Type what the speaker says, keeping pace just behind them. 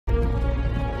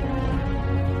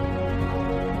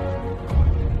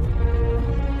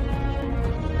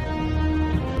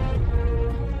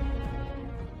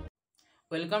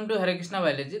Welcome to Hare Krishna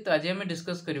biology. तो आज आम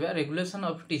डिस्कस करवा रेगुलेशन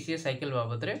ऑफ टीसीए साइकिल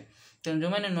बाबद में। तेणु जो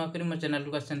मैंने नुआ कर मो चैनल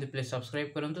को आसते प्लीज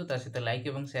सब्सक्राइब करूँ, सहित लाइक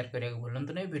और शेयर करने को भूलु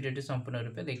नहीं। वीडियो संपूर्ण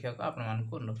रूप देखा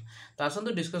आपको अनुरोध। तो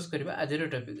आसतु डिस्कस करवा आज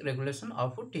topic regulation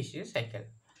of TCA cycle.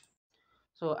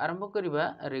 सो आरंभ करवा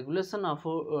रेगुलेशन ऑफ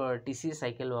टीसीए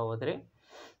साइकिल बाबद में।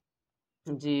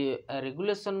 जी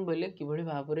रेगुलेशन बोले किभली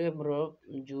भाव में मोर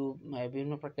जो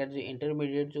विभिन्न प्रकार जो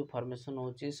इंटरमीडिएट जो फॉर्मेशन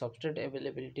होची सबस्ट्रेट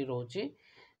अवेलेबिलिटी रोची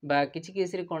बा किसी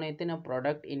केस रे कोन हेते ना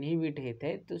प्रोडक्ट इनहिबिट होता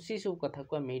है। तो सी सब कथा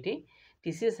को आम ये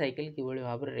टीसीए साइकिल किभली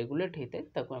भाव में रेगुलेट होता है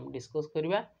ताको हम डिस्कस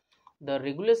करवा। The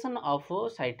regulation of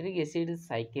citric acid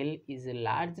cycle is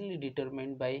largely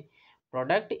determined by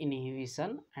product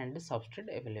inhibition and substrate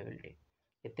availability.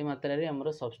 एते मात्रा रे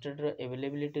हमरो सबस्ट्रेट रो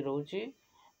अवेलेबिलिटी रोची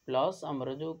प्लस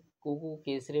हमरो जो को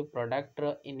केस रे प्रोडक्ट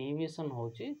रो इनहिबिशन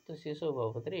होची। तो से सब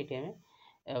बाबत रे एठी हमें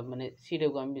माने सीडे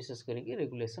को हम विशेष करके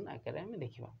रेगुलेशन आकार में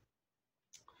देखिबा।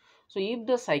 So if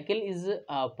the cycle is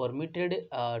permitted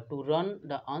to run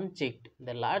the unchecked,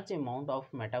 the large amount of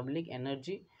metabolic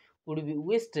energy would be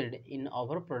wasted in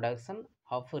overproduction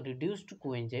of reduced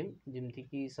coenzyme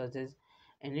such as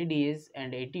NADH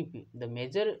and ATP. The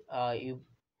major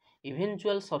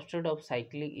eventual substrate of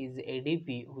cycling is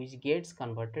ADP, which gets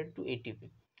converted to ATP.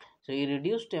 So a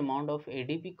reduced amount of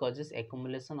ADP causes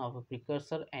accumulation of a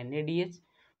precursor NADH,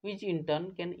 which in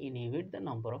turn can inhibit the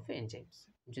number of enzymes.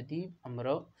 यदि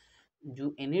हमरो जो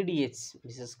NADH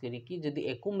विशेष करिकी जदि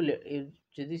accumulate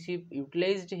जदि सी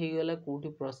utilised हे गला कोठी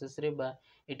process रे बा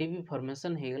एटीपी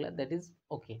फॉर्मेशन हे गला दैट इज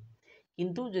ओके।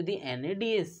 किंतु जदि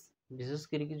NADH विशेष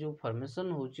करिकी जो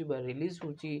फॉर्मेशन होची बा रिलीज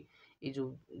होची ए जो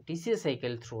टीसीए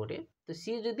साइकिल थ्रू रे, तो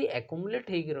सी जदि एक्युमुलेट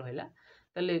हे गे रहला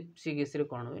ताले सी केस रे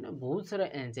कोन होय ना बहुत सारा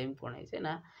एंजाइम कोन है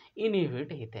ना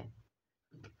इनहिबिट हेते।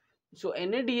 So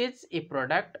NADH a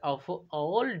product of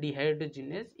all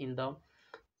dehydrogenase in the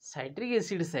citric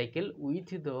acid cycle with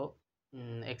the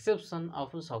exception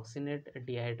of succinate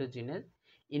dehydrogenase,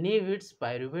 inhibits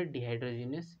pyruvate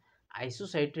dehydrogenase,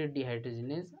 isocitrate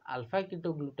dehydrogenase, alpha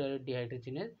ketoglutarate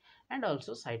dehydrogenase and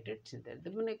also citrate synthase।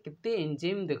 मैंने कितने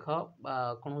enzyme देखा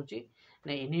कौन होची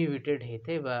ना inhibited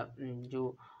हेते बा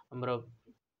जो हमरो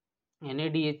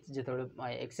NADH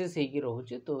जेतबे एक्सेस हेकी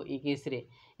रहउची तो ई केस रे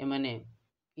ए माने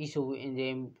ई सब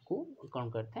एंजाइम को कौन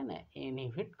करते हैं ना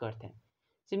इनहिबिट करते हैं।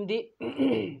 सिमदी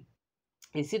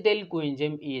एसिटाइल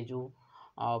कोएंजाइम ये जो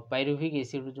पायरुविक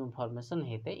एसिड जो फॉर्मेशन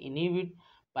होता है inhibit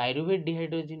pyruvate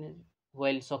dehydrogenase,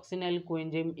 while succinyl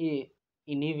coenzyme ये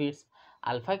inhibits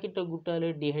alpha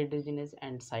ketoglutarate dehydrogenase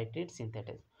and citrate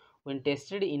synthetase. When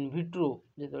tested in vitro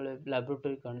जेतबे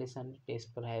laboratory condition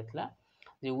test करायतला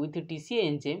J with TCA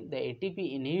enzyme the ATP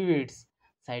inhibits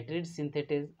citrate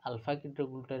synthetase alpha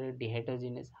ketoglutarate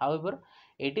dehydrogenase. However,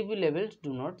 ATP levels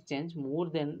do not change more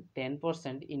than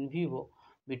 10% in vivo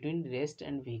between rest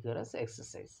and vigorous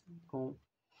exercise.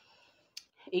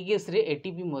 এই case রে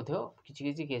ATP मध्य किछि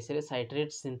किछि case रे citrate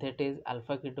synthetase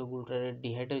alpha ketoglutarate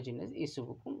dehydrogenase ई सब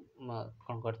को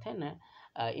कोन करथे हैं ना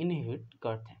इनहिबिट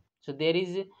करथे हैं। So there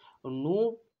is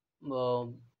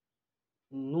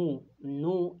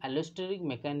no allosteric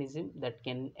mechanism that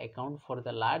can account for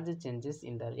the large changes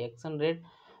in the reaction rate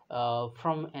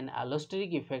from an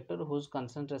allosteric effector whose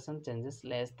concentration changes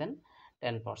less than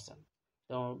 10%।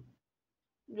 तो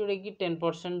जोड़े कि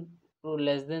 10% रो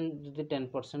लेस देन जदि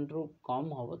 10% रो कम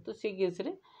हो तो से केस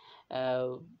रे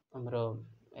हमरो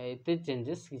एते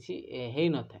चेंजेस किसी हे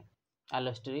न था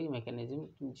allosteric mechanism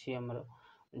किसी हमरो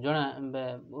जणा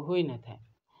होई न था।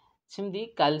 Similarly,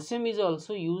 calcium is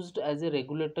also used as a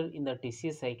regulator in the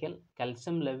TCA cycle.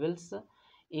 Calcium levels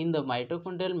in the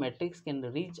mitochondrial matrix can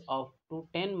reach up to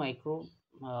 10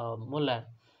 micromolar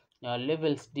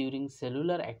levels during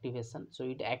cellular activation. So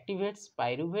it activates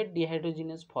pyruvate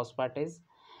dehydrogenase phosphatase,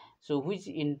 so which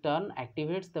in turn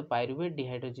activates the pyruvate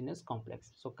dehydrogenase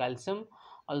complex. So calcium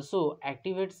also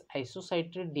activates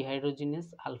isocitrate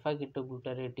dehydrogenase alpha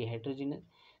ketoglutarate dehydrogenase.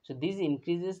 So this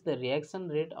increases the reaction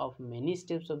rate of many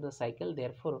steps of the cycle,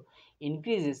 therefore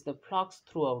increases the flux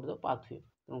throughout the pathway.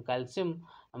 तो calcium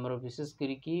हमरो विशेष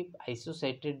करिकी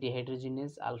आइसोसाइट्रेट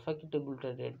dehydrogenase alpha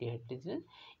ketoglutarate dehydrogenase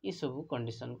ये सब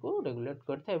condition को regulate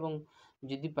करता है। एवं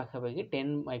जदि पाखापाखि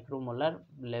 10 माइक्रोमोलार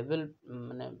लेवल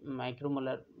माने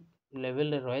माइक्रोमोलार लेवल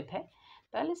रही था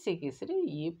ताले से केस रे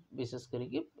ये विशेष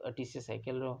करिकी टीसीए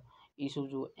साइकिल रो ये सब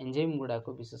जो एंजाइम गुडा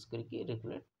को विशेष करिकी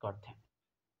रेगुलेट करते हैं।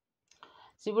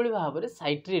 सेभଳି भाବରେ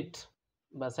साइट्रेट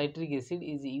बा citric acid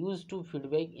is used to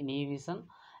feedback inhibition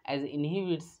as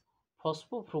inhibits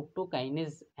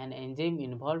phosphofructokinase an enzyme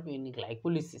involve in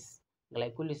glycolysis.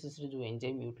 Glycolysis रे जो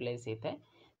एंजाइम यूटिलाइज होता है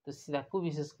तो ताको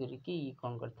विशेष करके ये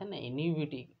कौन करता है ना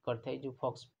इनहिबिट करता है जो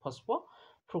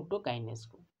फॉस्फोफ्रुक्टोकाइनेज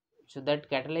को। So that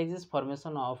catalyzes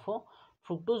formation of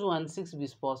fructose 1,6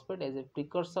 bisphosphate as a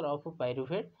precursor of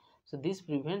pyruvate. So this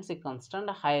prevents a constant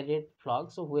high rate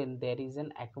flux when there is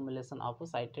an accumulation of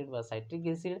citrate or citric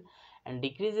acid and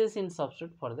decreases in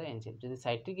substrate for the enzyme. যদি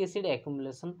citric acid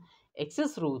accumulation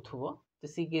excess ରହୁଥିବ ତ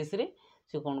ସେ କେସ୍ରେ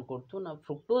ସେ କ'ଣ କରୁଥିବ ନା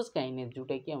fructose kinase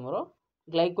जोटा कि ଆମର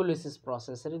glycolysis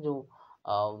process रे जो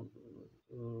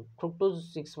fructose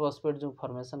 6 phosphate जो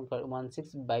formation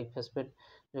 1,6 biphosphate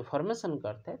जो formation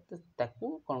करता है तो ताकू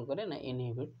कौन करे ना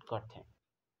inhibit करते हैं.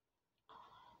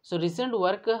 So recent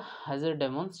work has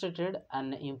demonstrated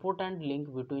an important link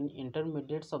between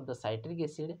intermediates of the citric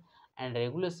acid and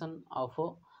regulation of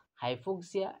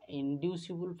hypoxia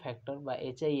inducible factor by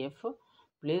HIF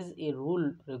plays a role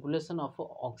regulation of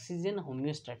oxygen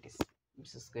homeostasis.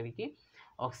 विशेष करके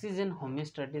ऑक्सीजन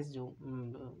होम्योस्टेसिस जो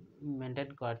maintain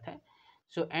करता है.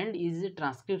 So and is a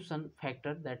transcription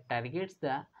factor that targets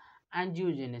the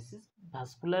angiogenesis,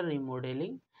 vascular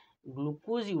remodeling,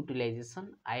 glucose utilization,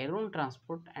 iron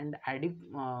transport and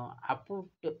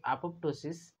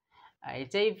apoptosis.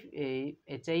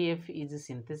 HIF is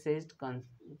synthesized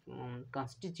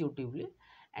constitutively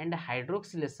and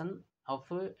hydroxylation of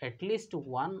at least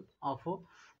one of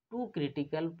two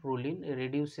critical proline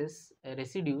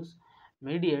residues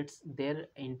mediates their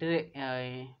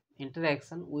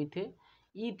interaction with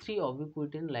E3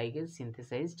 ubiquitin ligase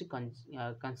synthesized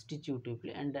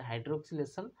constitutively and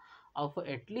hydroxylation of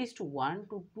at least one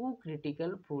to two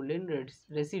critical proline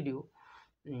residue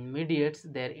mediates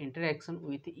their interaction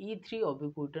with E3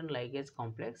 ubiquitin ligase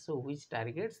complex, so which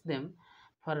targets them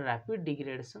for rapid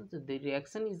degradation. So the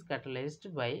reaction is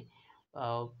catalyzed by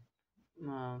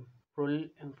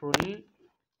prolyl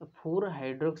 4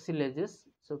 hydroxylases.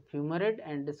 So fumarate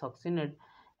and succinate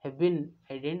have been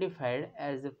identified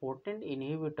as a potent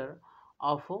inhibitor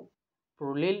of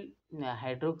prolyl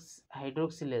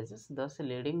hydroxylases, thus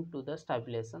leading to the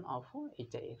stabilization of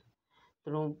HIF.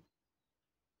 तेणु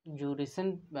जो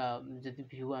recent जदि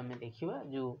view आम देखा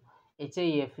जो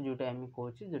HIF जोटा आम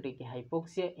कहे जोटा कि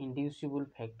हाइपोक्सिया इंड्यूसिबल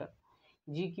फैक्टर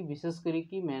जी की विशेष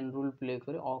करी मेन रोल प्ले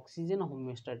करे ऑक्सीजन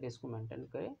होम्योस्टेसिस को मेंटेन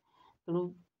करे. तेणु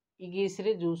केस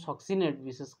रे जो सक्सिनेट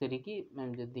विशेष करी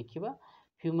मैम जब देखा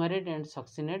फ्यूमारेट and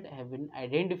succinate have been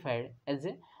identified as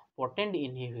a potent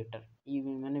inhibitor. ये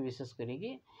मैंने विशेष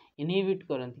करी इनहिबिट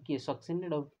करती कि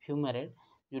सक्सिनेट और फ्यूमारेट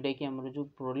जोटा कि आमर जो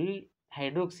प्रोलिल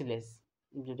हाइड्रोक्सिलेज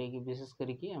जोटा कि विशेष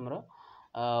करी आमर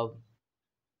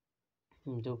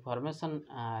जो फॉर्मेशन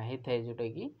होता है जोटा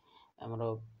कि आमर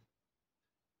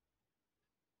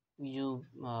जो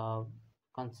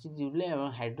कन्स्टिट्यूटली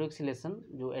हाइड्रोक्सिलेशन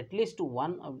जो एटलिस्ट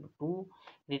वन टू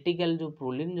क्रिटिकल जो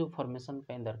प्रोलिन जो फॉर्मेशन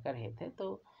दरकार होता है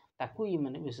तो ताकू ये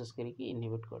मैंने विशेष करके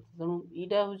इनहिबिट करते. तेणु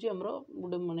यहाँ हूँ आमर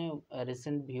गोटे माने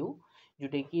रिसेंट व्यू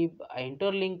जोटा कि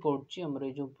इंटरलिंक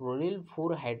कर जो प्रोलिल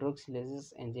 4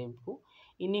 हाइड्रोक्सिलेजेस एंजाइम को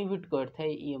इनहिबिट करता है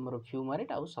ये आमर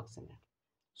फ्यूमारेट आउ सक्सिनेट.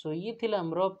 सो ये थिला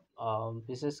आमर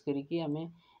विशेष करके आम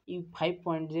ये 5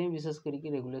 पॉइंट जे विशेष करके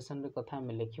रेगुलेशन कथा आम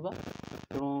लिखा.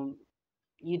 तेणु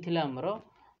ये थिला आमर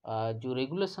जो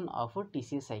रेगुलेशन ऑफ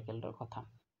TCA साइकिल कथा.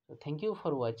 Thank you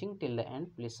for watching till the end.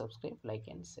 Please subscribe, like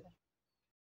and share.